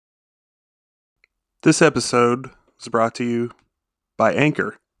This episode is brought to you by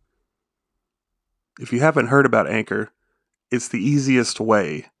Anchor. If you haven't heard about Anchor, it's the easiest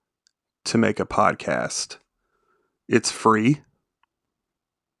way to make a podcast. It's free.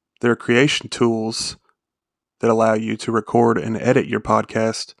 There are creation tools that allow you to record and edit your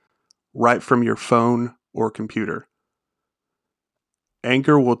podcast right from your phone or computer.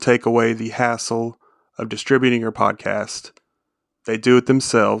 Anchor will take away the hassle of distributing your podcast. They do it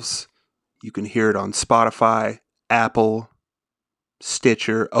themselves. You can hear it on Spotify, Apple,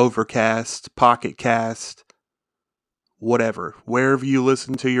 Stitcher, Overcast, Pocket Cast, whatever. Wherever you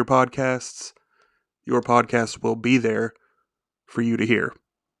listen to your podcast will be there for you to hear.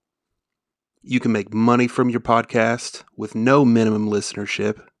 You can make money from your podcast with no minimum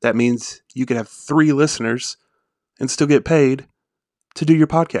listenership. That means you can have 3 listeners and still get paid to do your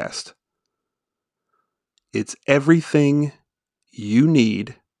podcast. It's everything you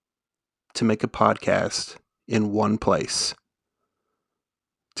need to make a podcast in one place.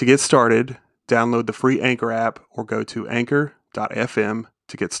 To get started, download the free Anchor app or go to anchor.fm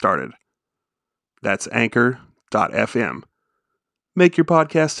to get started. That's anchor.fm. Make your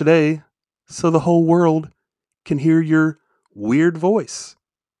podcast today so the whole world can hear your weird voice.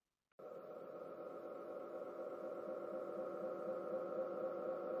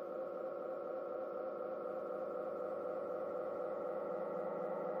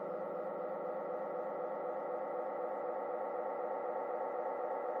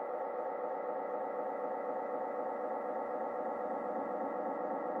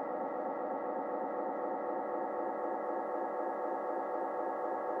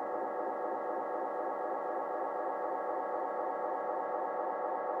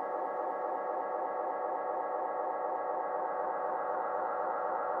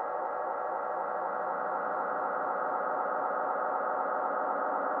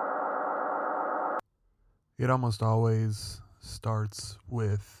 It almost always starts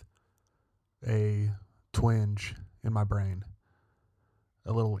with a twinge in my brain,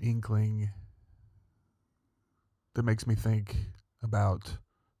 a little inkling that makes me think about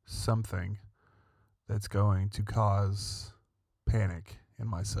something that's going to cause panic in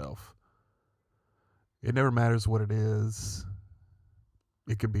myself. It never matters what it is.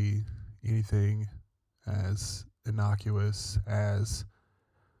 It could be anything as innocuous as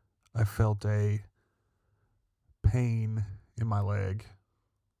I felt a pain in my leg.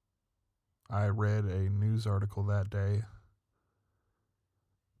 I read a news article that day.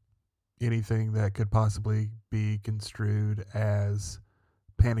 Anything that could possibly be construed as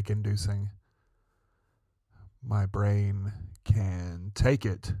panic-inducing, my brain can take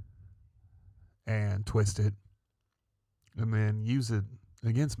it and twist it and then use it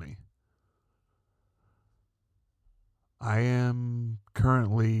against me. I am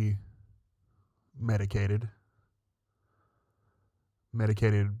currently medicated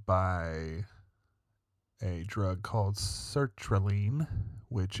by a drug called sertraline,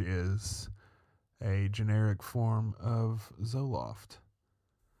 which is a generic form of Zoloft.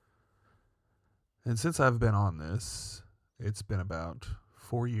 And since I've been on this, it's been about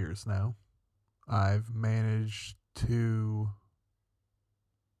 4 years now, I've managed to,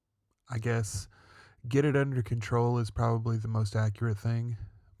 I guess, get it under control is probably the most accurate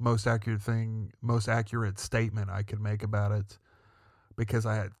statement I could make about it. Because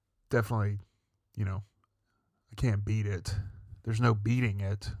I had definitely, I can't beat it. There's no beating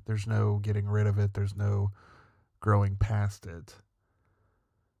it. There's no getting rid of it. There's no growing past it.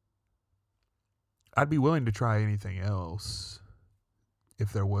 I'd be willing to try anything else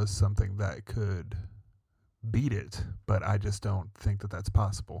if there was something that could beat it, but I just don't think that that's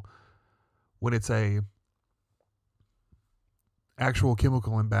possible. When it's a actual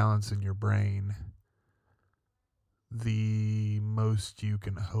chemical imbalance in your brain, the most you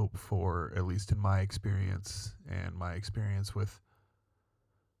can hope for, at least in my experience and my experience with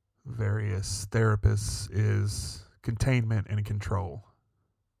various therapists, is containment and control,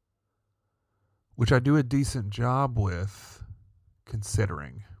 which I do a decent job with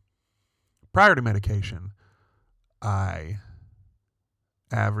considering. Prior to medication, I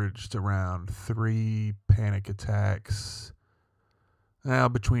averaged around 3 panic attacks,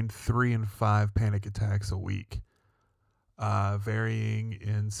 between 3 and 5 panic attacks a week. Varying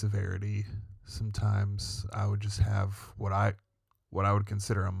in severity. Sometimes I would just have what I would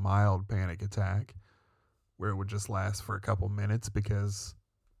consider a mild panic attack, where it would just last for a couple minutes because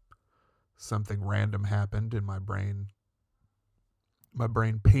something random happened in my brain. My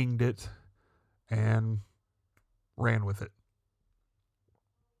brain pinged it and ran with it.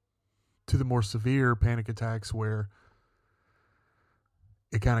 To the more severe panic attacks where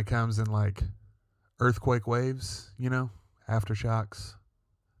it kind of comes in like earthquake waves, aftershocks,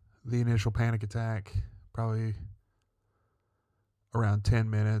 the initial panic attack, probably around 10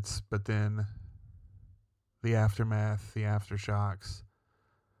 minutes, but then the aftermath, the aftershocks,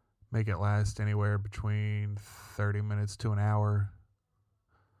 make it last anywhere between 30 minutes to an hour.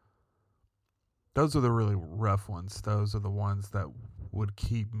 Those are the really rough ones. Those are the ones that would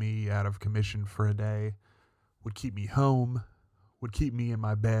keep me out of commission for a day, would keep me home, would keep me in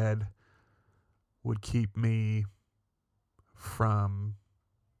my bed, would keep me from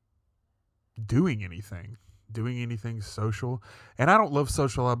doing anything social. And I don't love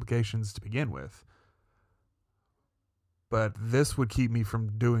social obligations to begin with. But this would keep me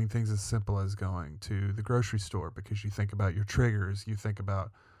from doing things as simple as going to the grocery store, because you think about your triggers. You think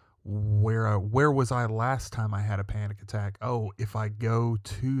about where was I last time I had a panic attack? Oh, if I go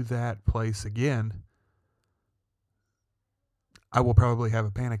to that place again, I will probably have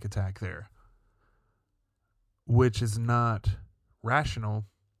a panic attack there, which is not rational.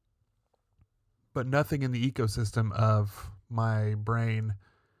 But nothing in the ecosystem of my brain,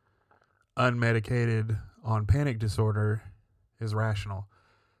 unmedicated on panic disorder, is rational.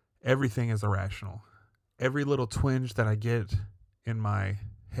 Everything is irrational. Every little twinge that I get in my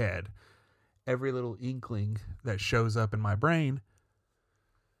head, every little inkling that shows up in my brain,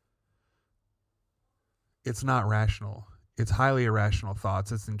 it's not rational. It's highly irrational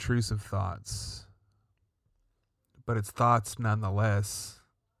thoughts. It's intrusive thoughts. But it's thoughts nonetheless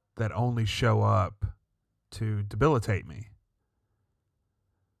that only show up to debilitate me.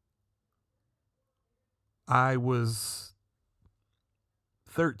 I was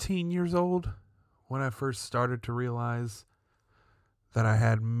 13 years old when I first started to realize that I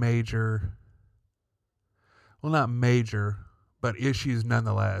had not major, but issues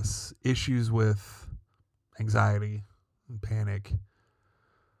nonetheless. Issues with anxiety and panic.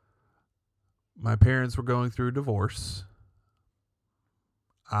 My parents were going through a divorce.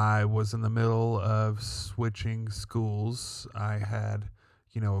 I was in the middle of switching schools. I had,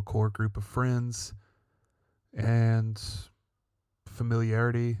 a core group of friends and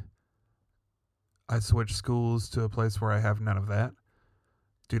familiarity. I switched schools to a place where I have none of that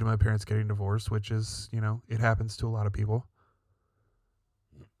due to my parents getting divorced, which is, it happens to a lot of people.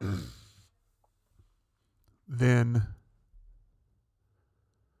 Then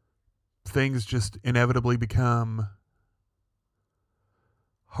things just inevitably become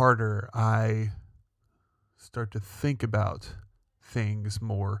harder. I start to think about things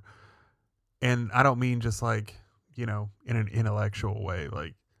more. And I don't mean just like, in an intellectual way,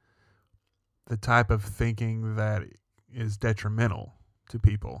 like the type of thinking that is detrimental to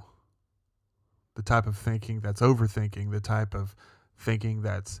people, the type of thinking that's overthinking, the type of thinking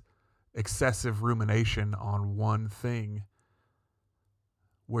that's excessive rumination on one thing,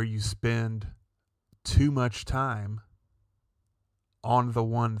 where you spend too much time on the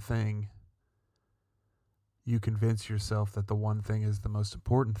one thing. You convince yourself that the one thing is the most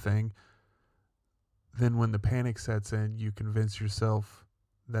important thing. Then when the panic sets in, you convince yourself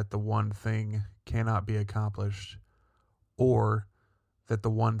that the one thing cannot be accomplished, or that the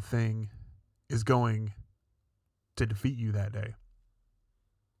one thing is going to defeat you that day.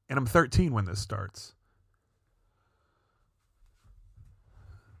 And I'm 13 when this starts.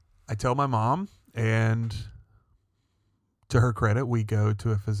 I tell my mom, and to her credit, we go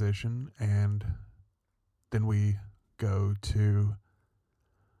to a physician, and then we go to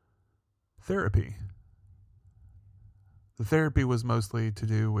therapy. The therapy was mostly to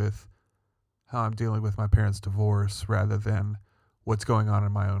do with how I'm dealing with my parents' divorce rather than what's going on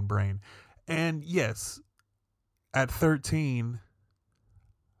in my own brain. And yes, at 13,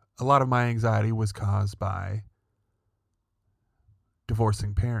 a lot of my anxiety was caused by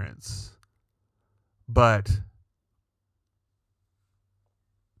divorcing parents. But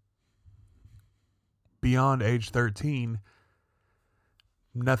beyond age 13,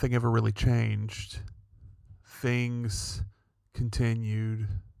 nothing ever really changed. Things continued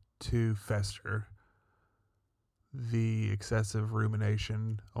to fester. The excessive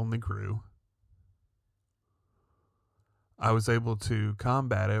rumination only grew. I was able to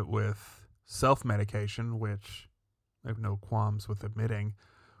combat it with self-medication, which I have no qualms with admitting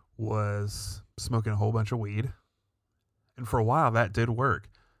was smoking a whole bunch of weed. And for a while, that did work.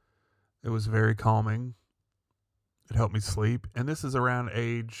 It was very calming. It helped me sleep. And this is around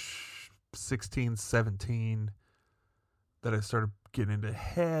age 16, 17 that I started getting into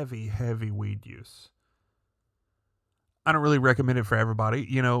heavy weed use. I don't really recommend it for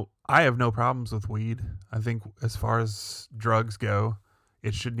everybody. I have no problems with weed. I think as far as drugs go,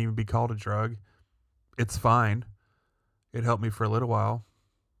 it shouldn't even be called a drug. It's fine. It helped me for a little while.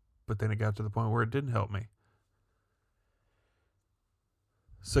 but then it got to the point where it didn't help me.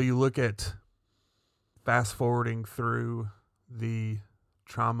 So you look at fast forwarding through the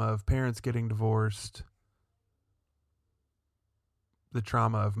trauma of parents getting divorced, the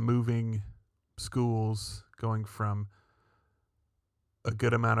trauma of moving schools, going from a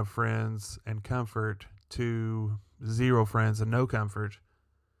good amount of friends and comfort to 0 friends and no comfort.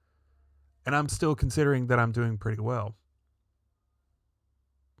 And I'm still considering that I'm doing pretty well.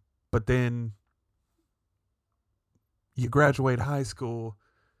 But then you graduate high school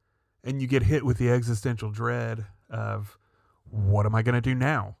and you get hit with the existential dread of, what am I going to do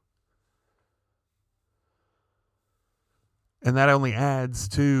now? And that only adds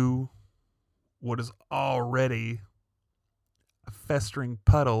to what is already a festering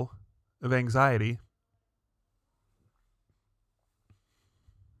puddle of anxiety.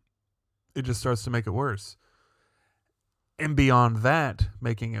 It just starts to make it worse. And beyond that,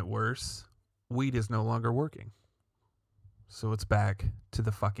 making it worse, weed is no longer working. So it's back to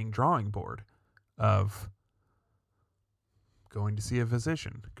the fucking drawing board of going to see a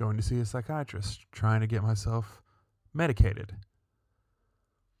physician, going to see a psychiatrist, trying to get myself medicated.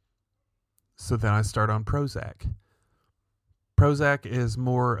 So then I start on Prozac. Prozac is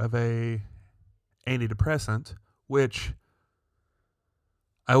more of a antidepressant, which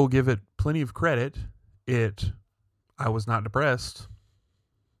I will give it plenty of credit. I was not depressed,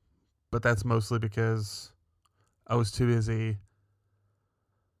 but that's mostly because I was too busy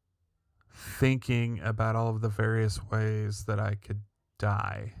thinking about all of the various ways that I could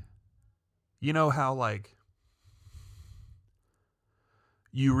die. You know how, like,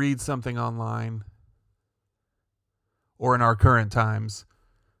 you read something online, or in our current times,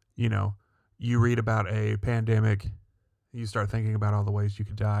 you know, you read about a pandemic, you start thinking about all the ways you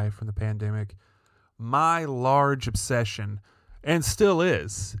could die from the pandemic. My large obsession, and still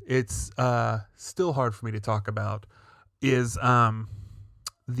is, it's still hard for me to talk about, is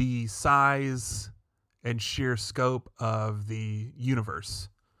the size and sheer scope of the universe.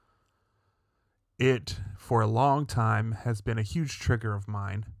 It, for a long time, has been a huge trigger of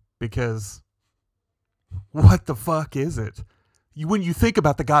mine because what the fuck is it? When you think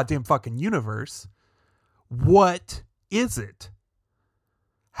about the goddamn fucking universe, what is it?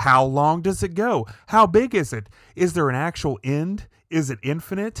 How long does it go? How big is it? Is there an actual end? Is it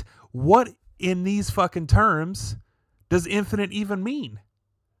infinite? What in these fucking terms does infinite even mean?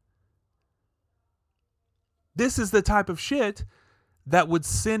 This is the type of shit that would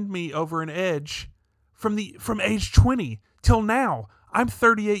send me over an edge from age 20 till now. I'm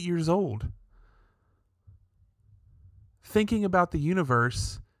 38 years old. Thinking about the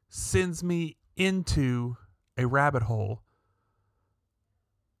universe sends me into a rabbit hole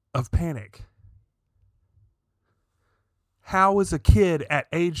of panic. How is a kid at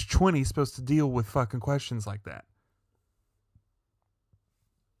age 20 supposed to deal with fucking questions like that?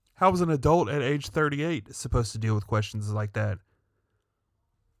 How is an adult at age 38 supposed to deal with questions like that?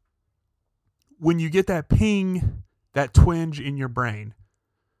 When you get that ping, that twinge in your brain,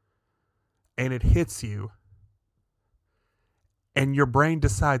 and it hits you, and your brain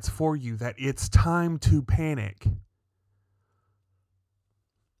decides for you that it's time to panic,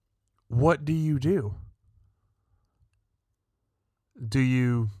 what do you do? Do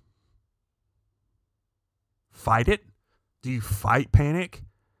you fight it? Do you fight panic?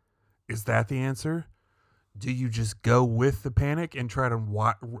 Is that the answer? Do you just go with the panic and try to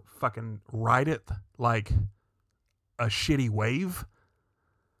fucking ride it like a shitty wave?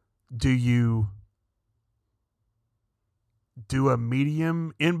 Do you do a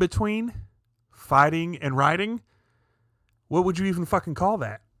medium in between fighting and riding? What would you even fucking call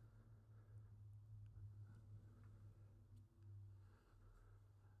that?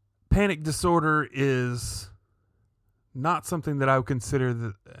 Panic disorder is not something that I would consider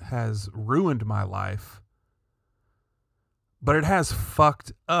that has ruined my life, but it has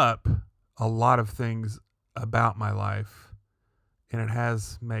fucked up a lot of things about my life, and it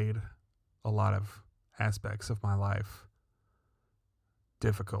has made a lot of aspects of my life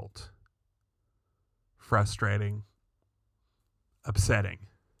difficult, frustrating, upsetting.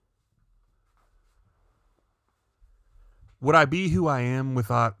 Would I be who I am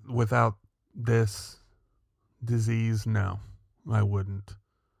without this disease? No, I wouldn't.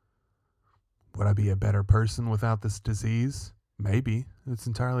 Would I be a better person without this disease? Maybe. It's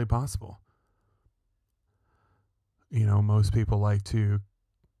entirely possible. You know, most people like to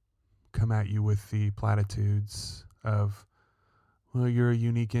come at you with the platitudes of, well, you're a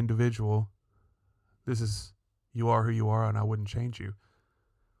unique individual. You are who you are, and I wouldn't change you.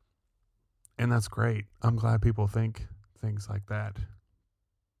 And that's great. I'm glad people think things like that.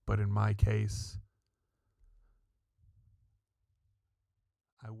 But in my case,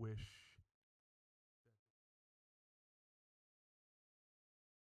 I wish